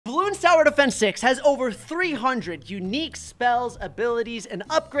Bloons Tower Defense 6 has over 300 unique spells, abilities, and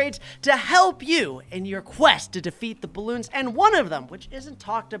upgrades to help you in your quest to defeat the balloons, and one of them, which isn't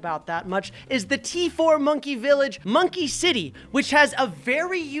talked about that much, is the T4 Monkey Village Monkey City, which has a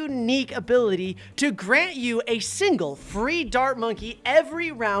very unique ability to grant you a single free dart monkey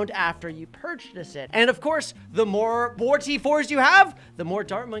every round after you purchase it. And of course, the more T4s you have, the more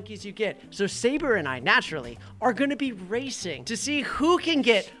dart monkeys you get. So Saber and I, naturally, are going to be racing to see who can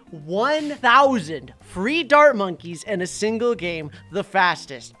get 1,000 free dart monkeys in a single game the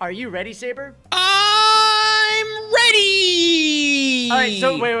fastest. Are you ready, Saber? I'm ready! All right,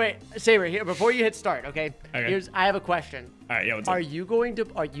 so wait. Saber, here, before you hit start, okay? Okay. I have a question. All right, yeah, what's up? Are you going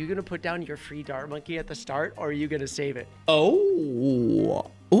to put down your free dart monkey at the start, or are you going to save it?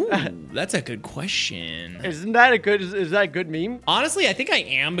 Oh. Ooh, that's a good question. Is that a good meme? Honestly, I think I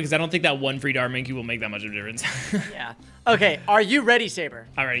am, because I don't think that one free dart monkey will make that much of a difference. Yeah. Okay, are you ready, Saber?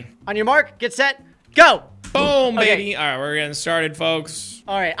 I'm ready. On your mark, get set, go! Boom, Okay. baby. All right, we're getting started, folks.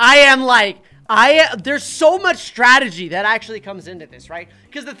 All right, there's so much strategy that actually comes into this, right?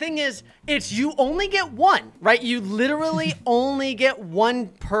 Because the thing is, you only get one, right? You literally only get one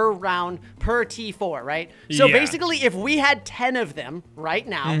per round per T4, right? So Yeah. basically, if we had 10 of them right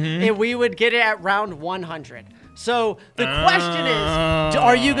now, we would get it at round 100. So the question is,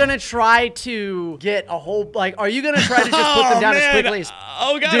 are you gonna try to get a whole, are you gonna try to just put them down as quickly as...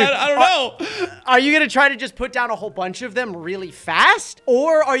 Oh, God, Dude, I don't know. Are you gonna try to just put down a whole bunch of them really fast?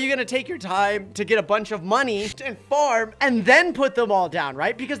 Or are you gonna take your time to get a bunch of money and farm and then put them all down,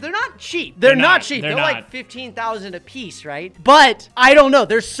 right? Because they're not cheap. They're not cheap. They're like 15,000 a piece, right? But I don't know.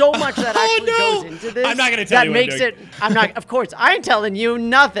 There's so much that actually goes into this. I'm not gonna tell you what I'm doing. I'm not, of course, I ain't telling you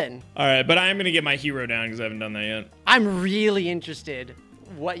nothing. All right, but I am going to get my hero down because I haven't done that yet. I'm really interested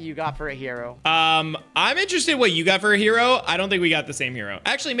what you got for a hero. I'm interested what you got for a hero. I don't think we got the same hero.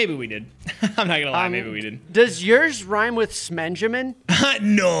 Actually, maybe we did. I'm not gonna lie, maybe we did. Does yours rhyme with Smenjamin?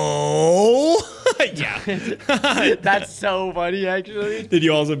 No. Yeah. That's so funny, actually. Did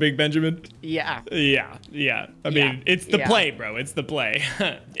you also pick Benjamin? Yeah. Yeah. I mean, it's the play, bro. It's the play.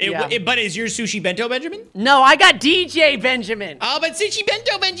 But is your sushi bento Benjamin? No, I got DJ Benjamin. Oh, but sushi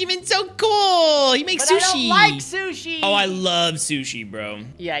bento Benjamin's so cool. He makes sushi. I don't like sushi. Oh, I love sushi, bro.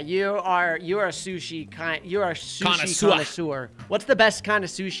 Yeah, you are a sushi connoisseur. What's the best kind of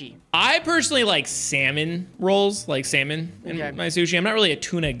sushi? I personally like salmon rolls, like salmon in my sushi. I'm not really a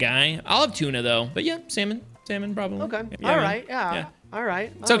tuna guy. I'll have tuna though, but yeah, salmon probably. Okay. Yeah, all right. Yeah. All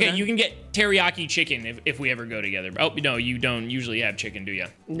right. It's okay. You can get teriyaki chicken if we ever go together. Oh no, you don't usually have chicken, do you?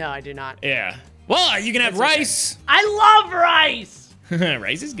 No, I do not. Yeah. Well, you can have rice. Okay. I love rice.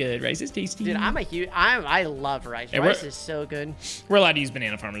 Rice is good. Rice is tasty. Dude, I love rice. Hey, rice is so good. We're allowed to use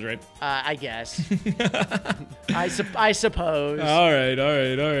banana farmers, right? I guess. I suppose. All right.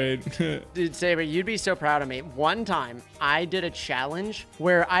 Dude, Saber, you'd be so proud of me. One time, I did a challenge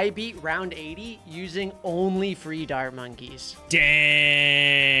where I beat round 80 using only free dart monkeys.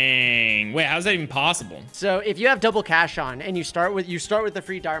 Dang. Wait, how's that even possible? So if you have double cash on and you start with the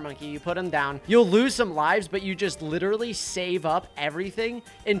free dart monkey, you put them down, you'll lose some lives, but you just literally save up everything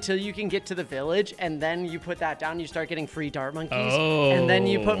until you can get to the village, and then you put that down, you start getting free dart monkeys, and then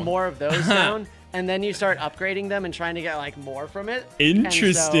you put more of those down, and then you start upgrading them and trying to get like more from it.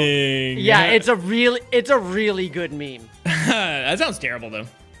 Interesting. So, yeah, it's a really good meme. That sounds terrible though.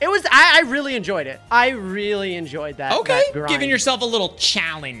 It was, I really enjoyed it. I really enjoyed that. Okay, that grind. Giving yourself a little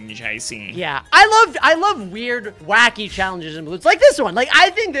challenge, I see. Yeah, I love weird, wacky challenges in Bloons. Like this one. Like, I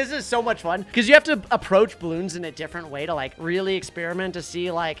think this is so much fun because you have to approach Bloons in a different way to like really experiment to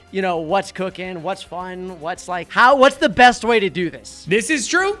see like, you know, what's cooking, what's fun, what's the best way to do this. This is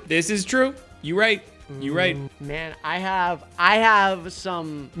true. You're right. Man, I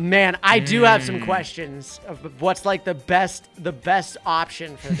do have some questions of what's like the best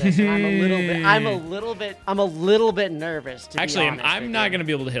option for this. And I'm a little bit nervous to Actually, be honest I'm not gonna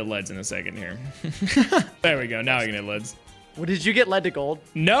be able to hit leads in a second here. There we go. Now I can hit leads. Well, did you get lead to gold?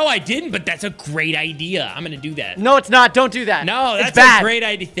 No, I didn't, but that's a great idea. I'm gonna do that. No, it's not. Don't do that. No, that's a great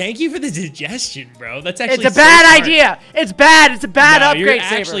idea. Thank you for the suggestion, bro. That's actually It's a bad idea. It's bad. It's a bad upgrade, You're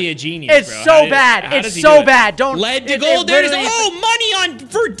Saber. actually a genius, It's bro. so bad. It's so bad. Don't lead to gold. There it is. Oh, money on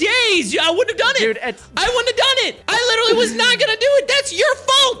for days. I wouldn't have done it. Dude, I wouldn't have done it. I literally was not gonna do it. That's your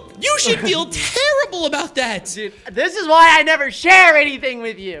fault. You should feel terrible about that. Dude, this is why I never share anything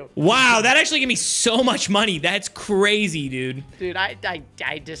with you. Wow, that actually gave me so much money. That's crazy, dude. Dude, I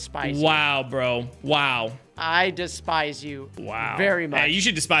despise you. Wow, bro. Wow. I despise you. Wow. Very much. Yeah, you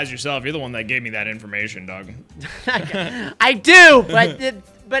should despise yourself. You're the one that gave me that information, dog. I do, but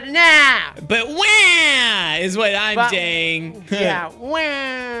But nah. But wah is what I'm saying. Yeah,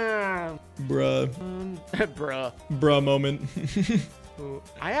 wah. Bruh. Bruh moment. Ooh,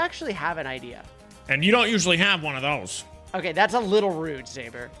 I actually have an idea. And you don't usually have one of those. Okay, that's a little rude,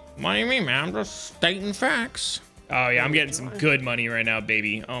 Saber. What do you mean, man? I'm just stating facts. Oh, yeah, I'm getting some good money right now,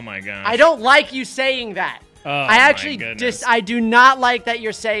 baby. Oh, my gosh. I don't like you saying that. Oh, I actually I do not like that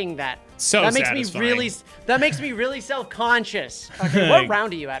you're saying that. So that makes satisfying. me really self-conscious. Okay, what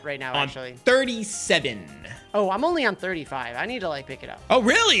round are you at right now, actually? 37. Oh, I'm only on 35. I need to like pick it up. Oh,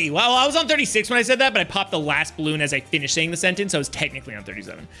 really? Well, I was on 36 when I said that, but I popped the last balloon as I finished saying the sentence, so I was technically on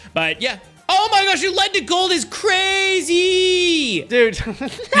 37. But yeah. Oh my gosh, your lead to gold is crazy! Dude.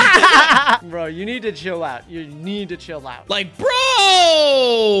 Bro, you need to chill out. You need to chill out. Like, bro!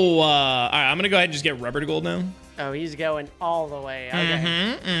 All right, I'm gonna go ahead and just get rubber to gold now. Oh, he's going all the way.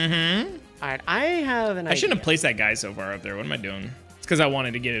 Okay. All right, I have an idea. I shouldn't have placed that guy so far up there. What am I doing? It's because I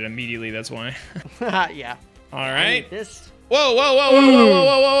wanted to get it immediately, that's why. Yeah. All right. This.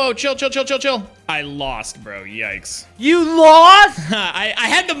 Whoa. Chill. I lost, bro. Yikes. You lost? I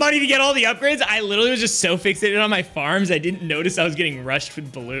had the money to get all the upgrades. I literally was just so fixated on my farms, I didn't notice I was getting rushed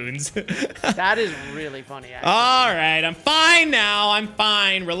with balloons. That is really funny, actually. All right, I'm fine now. I'm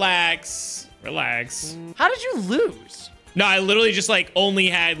fine. Relax. How did you lose? No, I literally just like only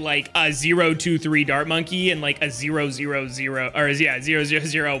had like a 0-2-3 dart monkey and like a 0-0-0 or yeah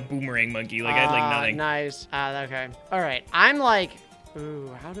 0-0-0 boomerang monkey. Like I had like nothing. Nice. Okay. All right. I'm like, ooh.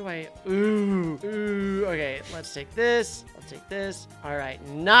 How do I? Ooh. Okay. Let's take this. All right.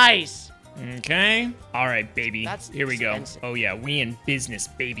 Nice. Okay. All right, baby. Here we go. Oh yeah, we in business,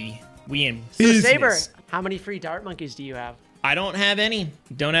 baby. We in business. So Saber, how many free dart monkeys do you have? I don't have any.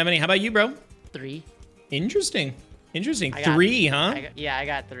 How about you, bro? 3. Interesting. 3, huh? I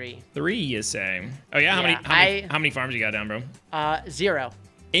got 3. 3, you say? Oh yeah. How many farms you got down, bro? 0.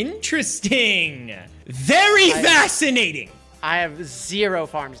 Interesting. Very fascinating. I have 0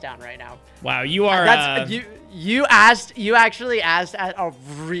 farms down right now. Wow, you are. You actually asked at a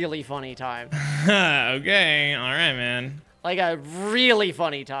really funny time. Okay. All right, man. Like a really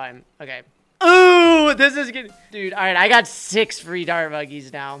funny time. Okay. Ooh, this is good. Dude, all right, I got 6 free dart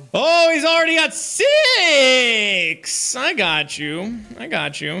monkeys now. Oh, he's already got 6. I got you.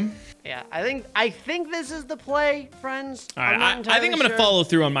 Yeah, I think this is the play, friends. All right, I think I'm going to follow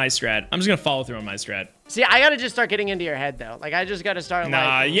through on my strat. I'm just going to follow through on my strat. See, I got to just start getting into your head, though. Like, I just got to start, yeah,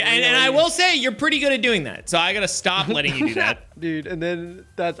 and I will say, you're pretty good at doing that. So I got to stop letting you do that. Dude, and then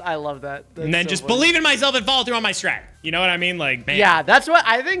I love that. And then just believe in myself and follow through on my strat. You know what I mean? Like, man. Yeah, that's what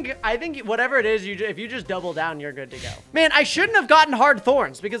I think whatever it is, if you just double down, you're good to go. Man, I shouldn't have gotten hard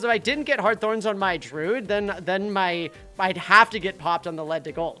thorns, because if I didn't get hard thorns on my druid, then I'd have to get popped on the lead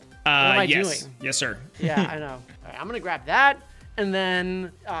to gold. What am I doing? Yes, sir. Yeah, I know. All right, I'm gonna grab that, and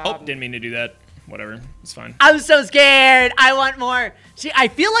then. Oh, didn't mean to do that. Whatever, it's fine. I'm so scared. I want more. See, I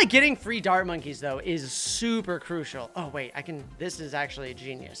feel like getting free dart monkeys though is super crucial. Oh wait, this is actually a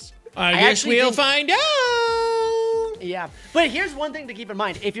genius. I guess we'll find out. Yeah, but here's one thing to keep in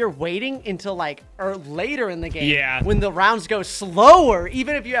mind. If you're waiting until like later in the game, yeah, when the rounds go slower,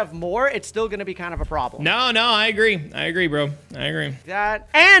 even if you have more, it's still gonna be kind of a problem. No, I agree, bro. I agree.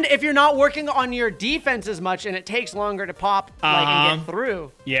 And if you're not working on your defense as much and it takes longer to pop and get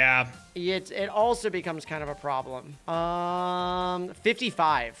through. Yeah. It also becomes kind of a problem.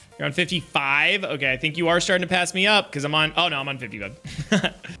 55. You're on 55? Okay, I think you are starting to pass me up because I'm on... Oh, no, I'm on 55.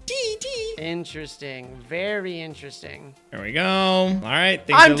 Interesting. Very interesting. There we go. All right,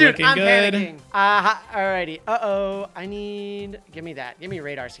 things are looking good. Panicking. Alrighty. Uh-oh. Give me that. Give me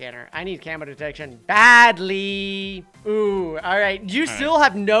radar scanner. I need camo detection badly. Ooh, all right. You still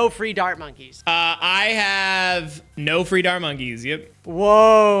have no free dart monkeys. I have no free dart monkeys. Yep.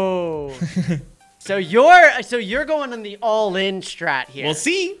 Whoa. So you're going on the all-in strat here.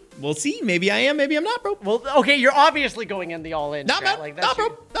 We'll see. Maybe I am. Maybe I'm not, bro. Well, okay, you're obviously going in the all-in strat. Bro. Like, No,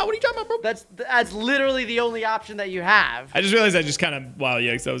 what are you talking about, bro? That's literally the only option that you have. I just realized I just kind of... Wow,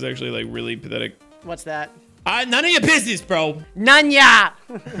 yikes. That was actually, like, really pathetic. What's that? None of your business, bro. None ya.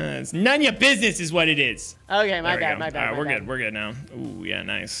 It's none of your business is what it is. Okay, my bad. All right, we're good now. Ooh, yeah,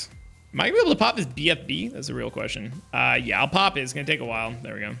 nice. Am I gonna be able to pop this BFB? That's a real question. Yeah, I'll pop it. It's gonna take a while.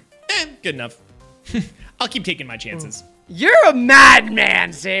 There we go. Good enough. I'll keep taking my chances. You're a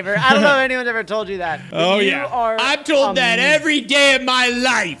madman, Saber. I don't know if anyone's ever told you that. Oh, yeah. I'm told that every day of my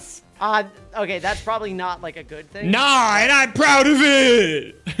life. Okay, that's probably not like a good thing. Nah, and I'm proud of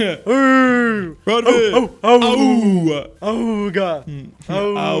it. Proud of it. Oh god.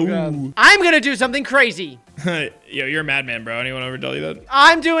 Oh god. I'm gonna do something crazy. Yo, you're a madman, bro. Anyone ever tell you that?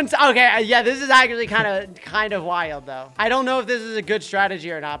 I'm doing okay. Yeah, this is actually kind of wild though. I don't know if this is a good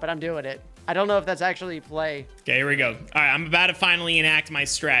strategy or not, but I'm doing it. I don't know if that's actually play. Okay, here we go. All right, I'm about to finally enact my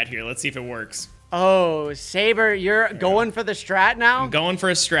strat here. Let's see if it works. Oh, Saber, you're going for the strat now? I'm going for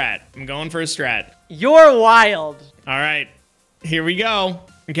a strat. I'm going for a strat. You're wild. All right, here we go.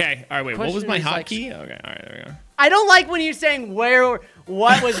 Okay, all right, wait, what was my Question is, hotkey? Okay, all right, there we go. I don't like when you're saying what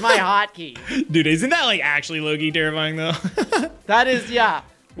was my hotkey. Dude, isn't that like actually low-key terrifying though? That is, yeah.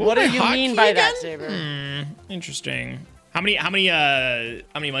 What do was my you mean hotkey by again? that, Saber? Interesting. How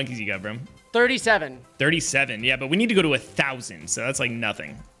many monkeys you got, bro? 37. 37. Yeah, but we need to go to 1,000, so that's like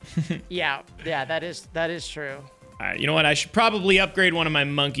nothing. Yeah, that is true. All right, you know what? I should probably upgrade one of my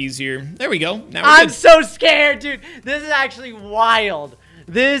monkeys here. There we go. Now we're I'm good. so scared, dude. This is actually wild.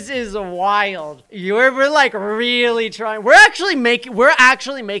 This is wild. We're like really trying. We're actually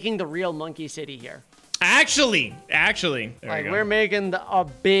making the real monkey city here. Actually. There Like we go. we're making a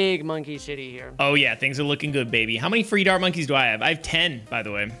big monkey city here. Oh yeah, things are looking good, baby. How many free dart monkeys do I have? I have 10, by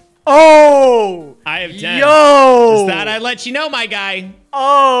the way. Oh! I have 10. Yo! Just thought I'd let you know, my guy.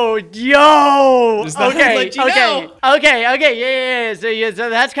 Oh, yo! Just thought I'd let you know. Okay, so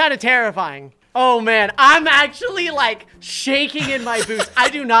that's kind of terrifying. Oh man, I'm actually like shaking in my boots. I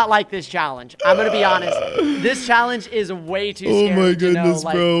do not like this challenge. I'm gonna be honest. This challenge is way too scary my to know goodness,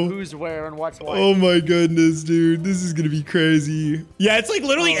 like bro. who's where and what's what. Oh my goodness, dude. This is gonna be crazy. Yeah, it's like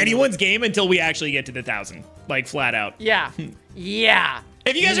literally anyone's game until we actually get to the 1,000. Like flat out. Yeah. Yeah.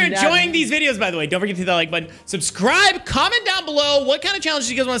 If you guys are enjoying these videos, by the way, don't forget to hit that like button, subscribe, comment down below what kind of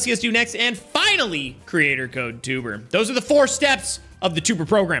challenges you guys want to see us do next, and finally, creator code Tewbre. Those are the 4 steps of the Tewbre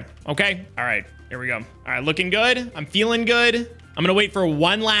program, okay? All right, here we go. All right, looking good. I'm feeling good. I'm gonna wait for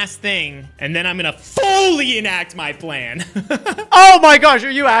one last thing, and then I'm gonna fully enact my plan. Oh my gosh, are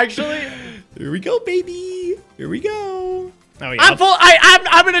you actually? Here we go, baby. Here we go. Oh yeah.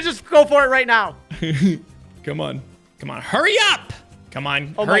 I'm gonna just go for it right now. Come on. Come on, hurry up. Come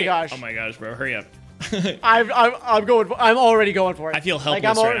on. Oh hurry. my gosh. Oh my gosh, bro, hurry up. I'm already going for it. I feel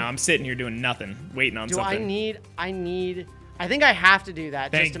helpless right now. I'm sitting here doing nothing, waiting on something. I think I have to do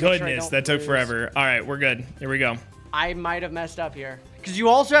that. Thank just to make goodness, sure I that don't took lose. forever. All right, we're good. Here we go. I might have messed up here. Because you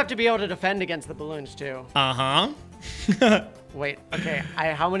also have to be able to defend against the balloons too. Uh-huh. Wait, okay.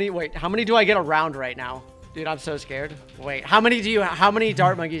 How many do I get around right now? Dude, I'm so scared. Wait, how many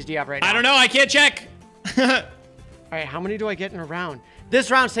dart monkeys do you have right now? I don't know. I can't check. All right, how many do I get in a round?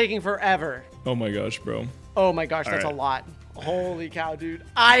 This round's taking forever. Oh my gosh, bro. Oh my gosh, that's right. a lot. Holy cow, dude.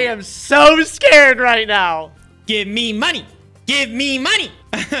 I am so scared right now. Give me money. Give me money.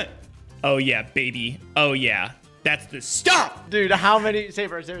 Oh yeah, baby. Oh yeah. That's the stop. Dude, how many,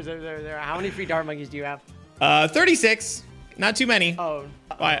 Saber, how many free dart monkeys do you have? 36. Not too many. Oh.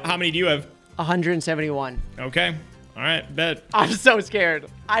 Why, how many do you have? 171. Okay. All right, bet. I'm so scared.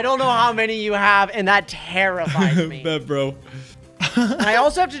 I don't know how many you have, and that terrifies me. Bet, bro. And I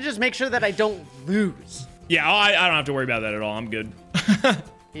also have to just make sure that I don't lose. Yeah, I don't have to worry about that at all. I'm good.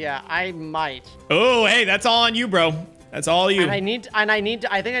 Yeah, I might. Oh, hey, that's all on you, bro. That's all you. And I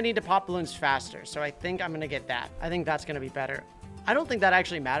think I need to pop balloons faster. So I think I'm gonna get that. I think that's gonna be better. I don't think that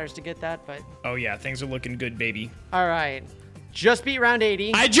actually matters to get that, but Oh yeah, things are looking good, baby. all right. Just beat round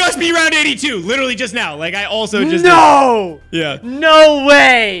 80. I just beat round 82, literally just now. Like I also just No! did. Yeah. No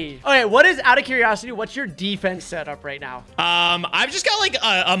way! Okay, what is, out of curiosity, what's your defense setup right now? I've just got like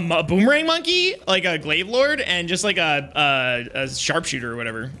a boomerang monkey, like a glaive lord, and just like a sharpshooter or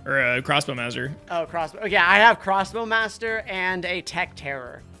whatever, or a crossbow master. Oh, crossbow. Okay, I have crossbow master and a tech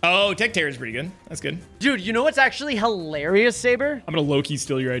terror. Oh, tech terror is pretty good. That's good. Dude, you know what's actually hilarious, Saber? I'm gonna low-key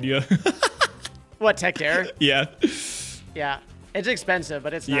steal your idea. What, tech terror? Yeah. Yeah. It's expensive,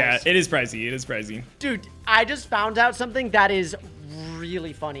 but it's Yeah, nice. it is pricey. It is pricey. Dude, I just found out something that is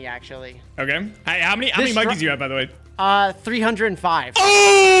really funny, actually. Okay. Hey, how many monkeys do you have, by the way? 305.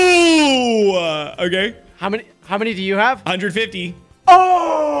 Oh! Okay. How many do you have? 150.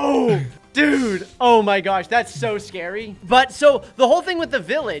 Oh! Dude, oh my gosh, that's so scary. But so the whole thing with the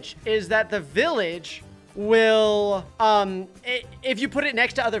village is that the village will, if you put it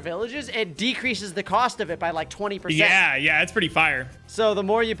next to other villages, it decreases the cost of it by like 20%. Yeah, it's pretty fire. So the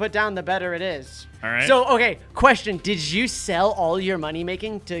more you put down, the better it is. All right. So, okay, question. Did you sell all your money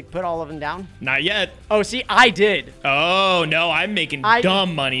making to put all of them down? Not yet. Oh, see, I did. Oh, no, I'm making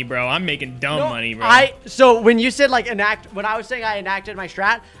dumb money, bro. I'm making dumb money, bro. So when you said like when I was saying I enacted my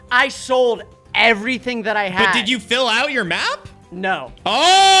strat, I sold everything that I had. But did you fill out your map? No.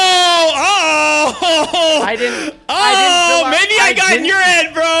 I didn't. Maybe I got in your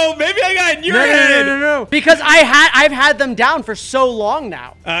head, bro. Maybe I got in your head. No. Because I've had them down for so long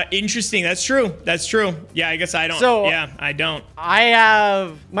now. Interesting. That's true. That's true. Yeah, I guess I don't. So, yeah, I don't. I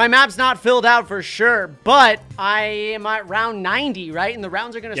have my map's not filled out for sure, but I am at round 90, right? And the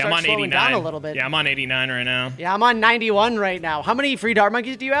rounds are gonna start slowing down a little bit. Yeah, I'm on 89 right now. Yeah, I'm on 91 right now. How many free dart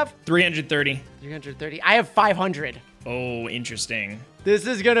monkeys do you have? 330. 330. I have 500. Oh, interesting. This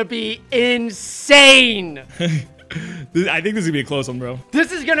is gonna be insane. I think this is gonna be a close one, bro.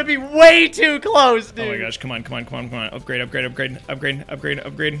 This is gonna be way too close, dude. Oh my gosh, come on. Upgrade.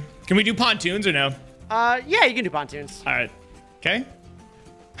 Can we do pontoons or no? Yeah, you can do pontoons. All right. Okay.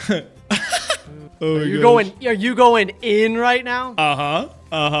 Are you going in right now?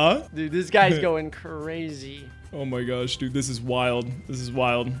 Uh-huh. Dude, this guy's going crazy. Oh my gosh, dude, this is wild. This is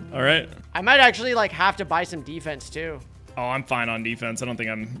wild. All right. I might actually like have to buy some defense too. Oh, I'm fine on defense. I don't think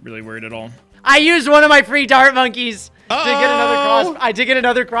I'm really worried at all. I used one of my free dart monkeys to get another I did get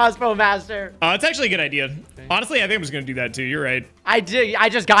another crossbow master. It's actually a good idea. Honestly, I think I'm just gonna do that too. You're right. I did. I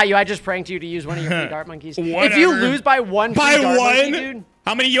just got you. I just pranked you to use one of your free dart monkeys. Whatever. If you lose by one free dart monkey, dude.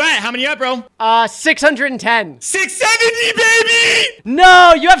 How many you at? How many you at, bro? 610. 670, baby!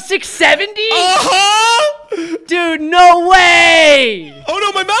 No, you have 670? Uh-huh! Dude, no way! Oh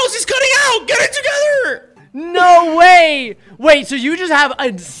no, my mouse is cutting out! Get it together! No way! Wait, so you just have an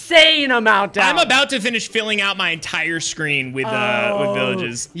insane amount down. I'm about to finish filling out my entire screen with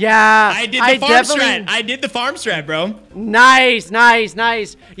villages. Yeah. I did the farm strat. I did the farm strat, bro. Nice.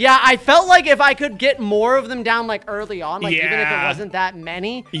 Yeah, I felt like if I could get more of them down like early on, like even if it wasn't that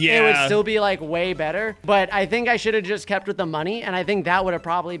many, it would still be like way better. But I think I should have just kept with the money, and I think that would have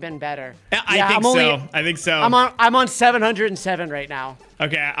probably been better. I think so. I'm on 707 right now.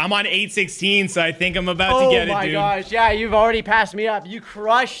 Okay, I'm on 816, so I think I'm about to get it, dude. Oh my gosh, yeah, you've already passed me up. You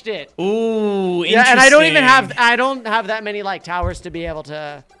crushed it. Ooh, interesting. Yeah, and I don't have that many like towers to be able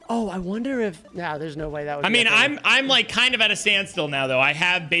to. Oh, I wonder if there's no way that would. I mean, I'm like kind of at a standstill now, though. I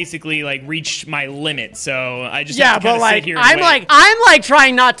have basically like reached my limit, so I just have to kind of sit here and wait. I'm like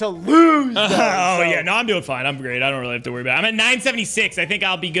trying not to lose. Yeah, no, I'm doing fine. I'm great. I don't really have to worry about it. I'm at 976. I think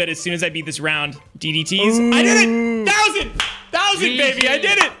I'll be good as soon as I beat this round. DDTs. Ooh. I did it. 1,000, baby. I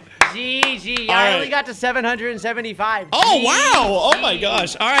did it. GG. I only got to 775. Oh, wow. Oh, my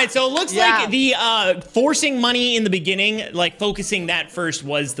gosh. All right. So it looks like the forcing money in the beginning, like focusing that first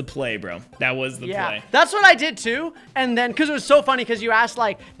was the play, bro. That was the play. That's what I did, too. And then because it was so funny because you asked,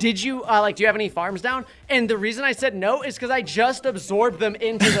 like, did you, do you have any farms down? And the reason I said no is because I just absorbed them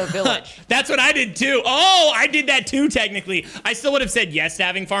into the village. That's what I did, too. Oh, I did that, too, technically. I still would have said yes to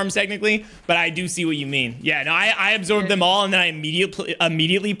having farms, technically, but I do see what you mean. Yeah, no, I absorbed them all, and then I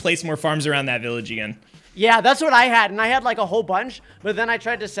immediately placed more farms around that village again. Yeah, that's what I had, and I had like a whole bunch, but then I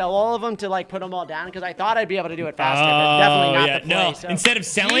tried to sell all of them to like put them all down because I thought I'd be able to do it faster, but definitely not the play. No, so. Instead of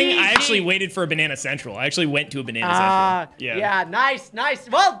selling, I actually waited for a Banana Central. I actually went to a Banana Central. Yeah, nice.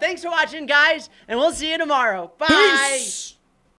 Well, thanks for watching, guys, and we'll see you tomorrow. Bye. Peace.